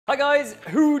Hi guys,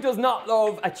 who does not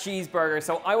love a cheeseburger?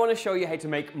 So I want to show you how to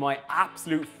make my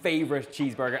absolute favorite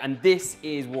cheeseburger, and this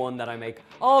is one that I make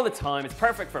all the time. It's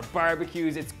perfect for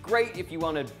barbecues, it's great if you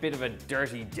want a bit of a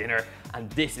dirty dinner, and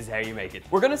this is how you make it.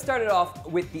 We're going to start it off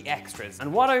with the extras,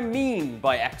 and what I mean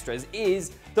by extras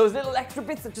is those little extra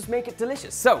bits that just make it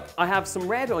delicious. So I have some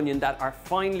red onion that are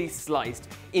finely sliced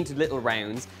into little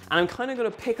rounds, and I'm kind of going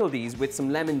to pickle these with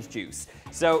some lemon juice.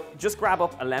 So just grab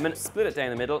up a lemon, split it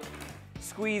down the middle,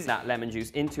 squeeze that lemon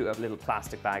juice into a little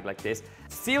plastic bag like this.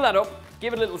 Seal that up,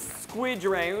 give it a little squidge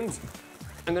around.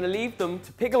 I'm gonna leave them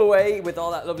to pickle away with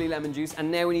all that lovely lemon juice,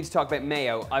 and now we need to talk about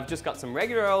mayo. I've just got some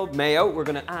regular old mayo. We're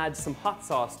gonna add some hot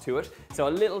sauce to it. So a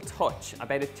little touch,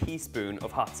 about a teaspoon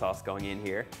of hot sauce going in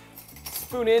here.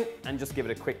 Spoon in and just give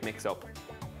it a quick mix up.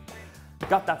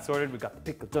 Got that sorted, we've got the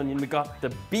pickled onion, we got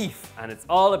the beef, and it's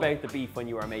all about the beef when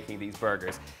you are making these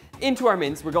burgers. Into our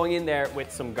mince, we're going in there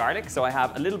with some garlic, so I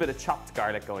have a little bit of chopped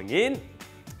garlic going in.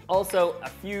 Also, a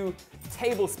few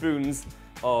tablespoons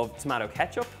of tomato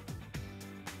ketchup.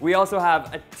 We also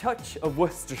have a touch of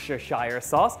Worcestershire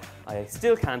sauce. I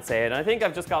still can't say it, and I think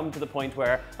I've just gotten to the point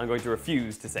where I'm going to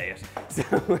refuse to say it.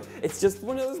 So it's just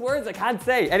one of those words I can't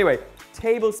say. Anyway,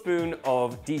 tablespoon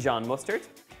of Dijon mustard.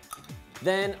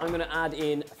 Then I'm gonna add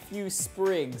in a few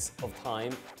sprigs of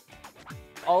thyme.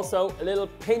 Also, a little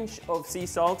pinch of sea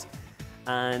salt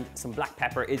and some black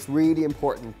pepper. It's really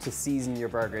important to season your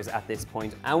burgers at this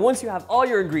point. And once you have all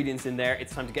your ingredients in there,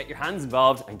 it's time to get your hands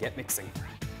involved and get mixing.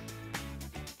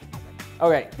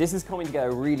 Okay, this is coming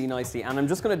together really nicely, and I'm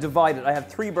just gonna divide it. I have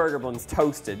 3 burger buns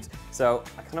toasted, so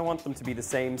I kinda want them to be the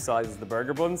same size as the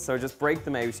burger buns, so just break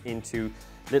them out into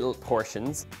little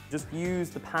portions. Just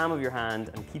use the palm of your hand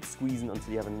and keep squeezing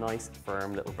until you have a nice,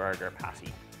 firm little burger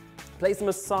patty. Place them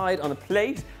aside on a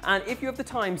plate, and if you have the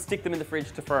time, stick them in the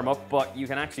fridge to firm up, but you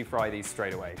can actually fry these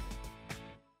straight away.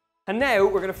 And now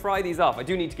we're gonna fry these off. I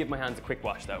do need to give my hands a quick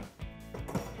wash though.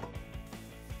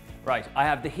 Right, I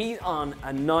have the heat on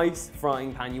a nice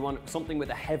frying pan. You want something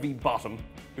with a heavy bottom.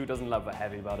 Who doesn't love a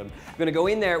heavy bottom? I'm gonna go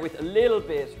in there with a little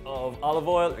bit of olive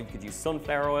oil, or you could use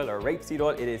sunflower oil or rapeseed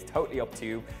oil. It is totally up to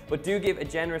you, but do give a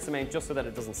generous amount just so that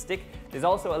it doesn't stick. There's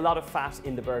also a lot of fat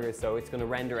in the burgers, so it's gonna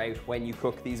render out when you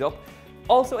cook these up.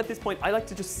 Also at this point, I like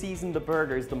to just season the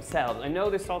burgers themselves. I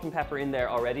know there's salt and pepper in there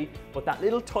already, but that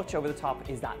little touch over the top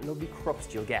is that lovely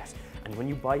crust you'll get. And when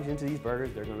you bite into these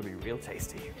burgers, they're gonna be real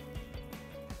tasty.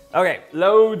 Okay,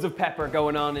 loads of pepper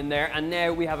going on in there, and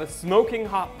now we have a smoking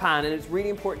hot pan, and it's really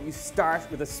important you start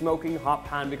with a smoking hot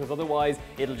pan because otherwise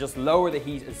it'll just lower the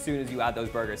heat as soon as you add those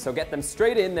burgers. So get them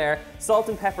straight in there, salt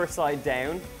and pepper side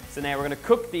down. So now we're gonna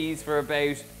cook these for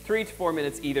about 3 to 4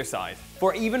 minutes either side.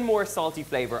 For even more salty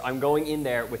flavor, I'm going in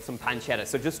there with some pancetta.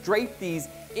 So just drape these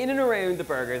in and around the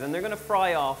burgers, and they're gonna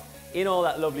fry off in all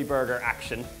that lovely burger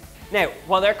action. Now,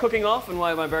 while they're cooking off and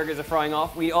while my burgers are frying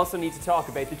off, we also need to talk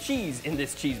about the cheese in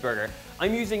this cheeseburger.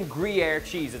 I'm using Gruyere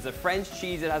cheese. It's a French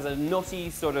cheese. It has a nutty,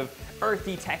 sort of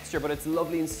earthy texture, but it's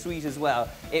lovely and sweet as well.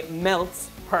 It melts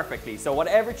perfectly. So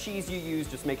whatever cheese you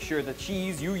use, just make sure the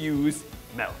cheese you use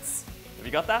melts. Have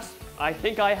you got that? I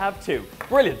think I have too.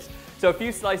 Brilliant. So a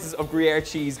few slices of Gruyere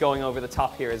cheese going over the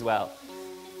top here as well.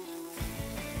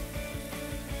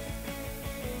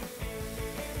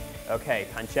 Okay,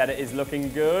 pancetta is looking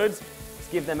good.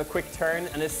 Just give them a quick turn,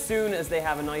 and as soon as they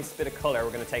have a nice bit of color,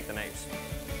 we're gonna take them out.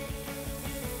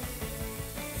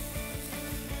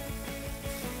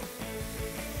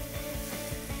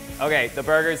 Okay, the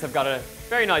burgers have got a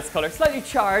very nice color, slightly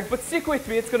charred, but stick with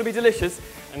me, it's gonna be delicious.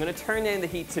 I'm gonna turn down the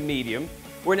heat to medium.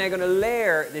 We're now gonna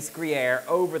layer this Gruyere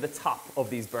over the top of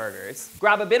these burgers.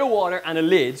 Grab a bit of water and a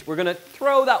lid. We're gonna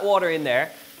throw that water in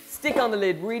there. Stick on the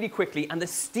lid really quickly, and the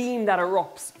steam that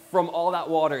erupts from all that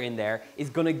water in there is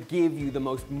gonna give you the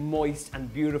most moist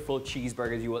and beautiful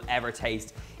cheeseburgers you will ever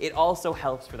taste. It also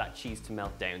helps for that cheese to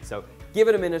melt down. So give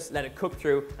it a minute, let it cook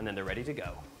through, and then they're ready to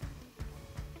go.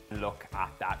 Look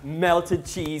at that melted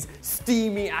cheese,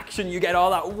 steamy action. You get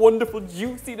all that wonderful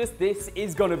juiciness. This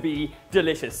is gonna be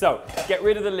delicious. So get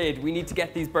rid of the lid. We need to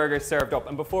get these burgers served up.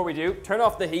 And before we do, turn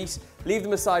off the heat, leave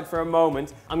them aside for a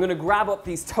moment. I'm gonna grab up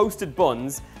these toasted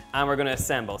buns and we're gonna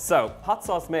assemble. So hot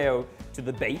sauce mayo to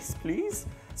the base, please.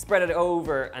 Spread it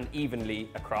over and evenly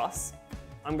across.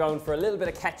 I'm going for a little bit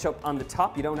of ketchup on the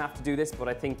top. You don't have to do this, but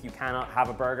I think you cannot have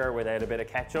a burger without a bit of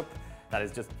ketchup. That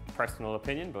is just personal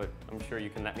opinion, but I'm sure you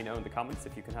can let me know in the comments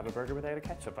if you can have a burger without a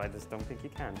ketchup. I just don't think you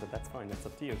can, but that's fine, that's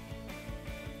up to you.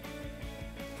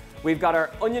 We've got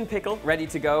our onion pickle ready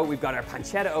to go. We've got our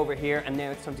pancetta over here, and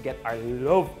now it's time to get our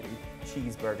lovely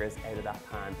cheeseburgers out of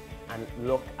that pan. And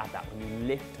look at that, when you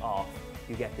lift off,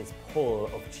 you get this pull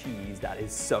of cheese that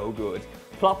is so good.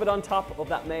 Plop it on top of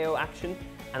that mayo action,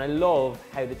 And I love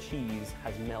how the cheese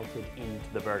has melted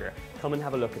into the burger. Come and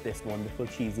have a look at this wonderful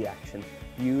cheesy action.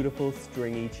 Beautiful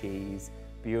stringy cheese,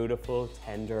 beautiful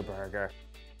tender burger.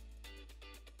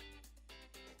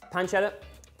 Pancetta,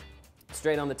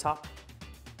 straight on the top.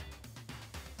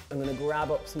 I'm gonna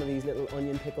grab up some of these little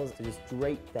onion pickles to just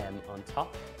drape them on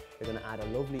top. They're gonna add a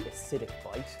lovely acidic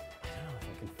bite. I don't know if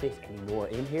I can fit any more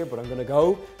in here, but I'm gonna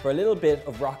go for a little bit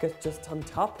of rocket just on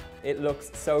top. It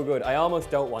looks so good. I almost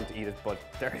don't want to eat it, but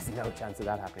there is no chance of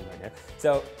that happening right now.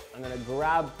 So I'm gonna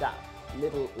grab that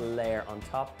little layer on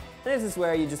top. And this is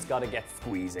where you just gotta get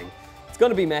squeezing. It's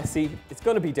gonna be messy, it's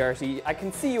gonna be dirty. I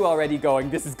can see you already going,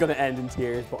 this is gonna end in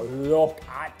tears, but look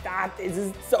at that, this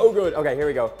is so good. Okay, here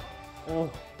we go. Oh,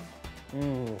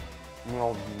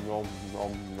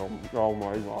 oh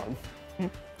my God.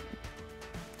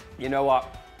 You know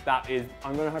what? That is,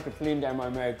 I'm gonna have to clean down my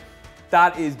mouth.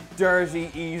 That is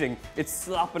dirty eating. It's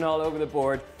slopping all over the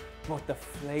board, but the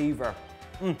flavor.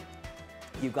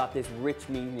 You've got this rich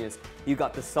meatiness, you've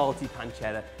got the salty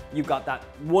pancetta, you've got that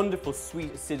wonderful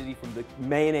sweet acidity from the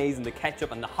mayonnaise and the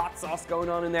ketchup and the hot sauce going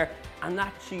on in there, and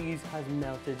that cheese has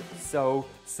melted so,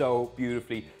 so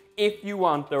beautifully. If you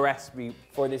want the recipe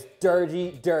for this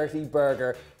dirty, dirty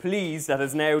burger, please, that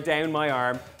is now down my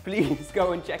arm, please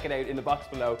go and check it out in the box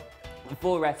below. The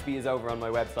full recipe is over on my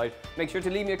website. Make sure to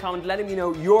leave me a comment letting me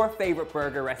know your favorite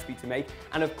burger recipe to make.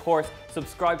 And of course,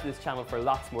 subscribe to this channel for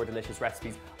lots more delicious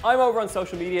recipes. I'm over on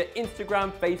social media,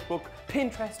 Instagram, Facebook,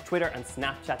 Pinterest, Twitter, and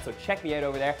Snapchat. So check me out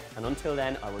over there. And until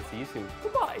then, I will see you soon.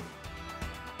 Goodbye.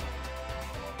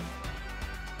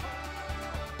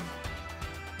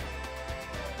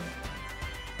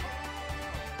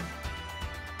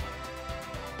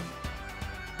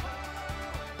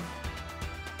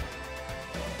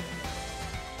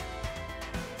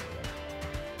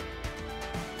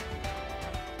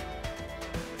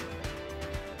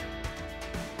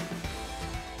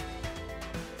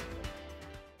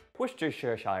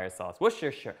 Worcestershire sauce.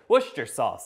 Worcestershire sauce.